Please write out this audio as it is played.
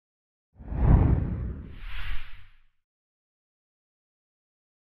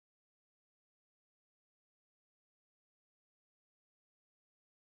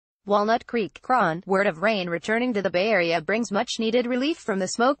Walnut Creek, Cron. Word of rain returning to the Bay Area brings much-needed relief from the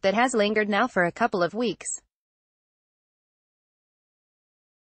smoke that has lingered now for a couple of weeks.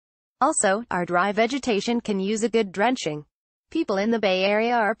 Also, our dry vegetation can use a good drenching. People in the Bay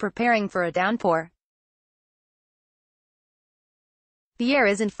Area are preparing for a downpour. The air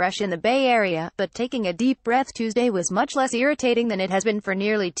isn't fresh in the Bay Area, but taking a deep breath Tuesday was much less irritating than it has been for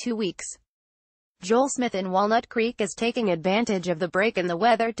nearly 2 weeks. Joel Smith in Walnut Creek is taking advantage of the break in the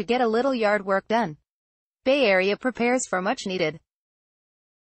weather to get a little yard work done. Bay Area prepares for much needed.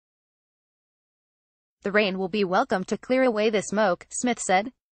 The rain will be welcome to clear away the smoke, Smith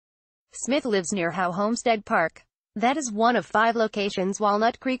said. Smith lives near Howe Homestead Park. That is one of 5 locations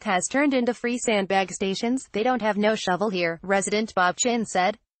Walnut Creek has turned into free sandbag stations. They don't have no shovel here, resident Bob Chin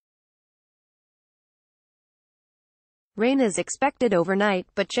said. Rain is expected overnight,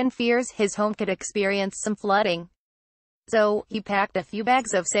 but Chin fears his home could experience some flooding. So, he packed a few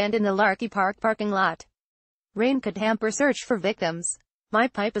bags of sand in the Larky Park parking lot. Rain could hamper search for victims. My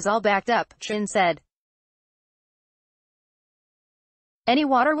pipe is all backed up, Chin said. Any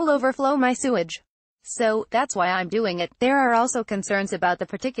water will overflow my sewage. So, that's why I'm doing it. There are also concerns about the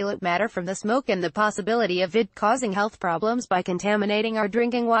particulate matter from the smoke and the possibility of it causing health problems by contaminating our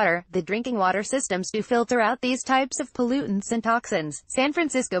drinking water. The drinking water systems do filter out these types of pollutants and toxins, San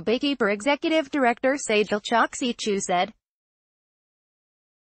Francisco Baykeeper Executive Director Sajal Choksi-Chu said.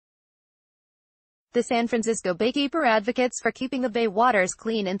 The San Francisco Baykeeper advocates for keeping the bay waters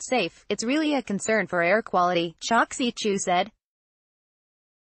clean and safe. It's really a concern for air quality, Choksi-Chu said.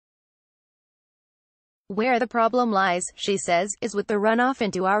 Where the problem lies, she says, is with the runoff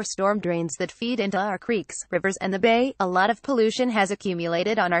into our storm drains that feed into our creeks, rivers, and the bay. A lot of pollution has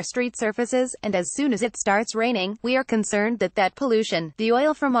accumulated on our street surfaces, and as soon as it starts raining, we are concerned that that pollution, the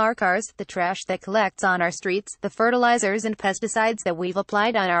oil from our cars, the trash that collects on our streets, the fertilizers and pesticides that we've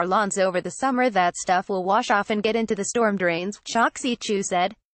applied on our lawns over the summer, that stuff will wash off and get into the storm drains, Choksi-Chu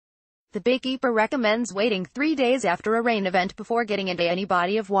said. The Baykeeper recommends waiting 3 days after a rain event before getting into any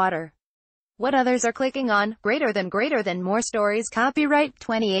body of water. What others are clicking on, greater than more stories. Copyright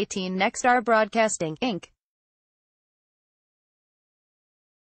 2018 Nexstar Broadcasting, Inc.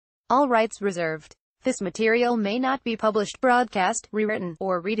 All rights reserved. This material may not be published, broadcast, rewritten,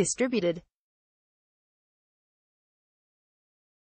 or redistributed.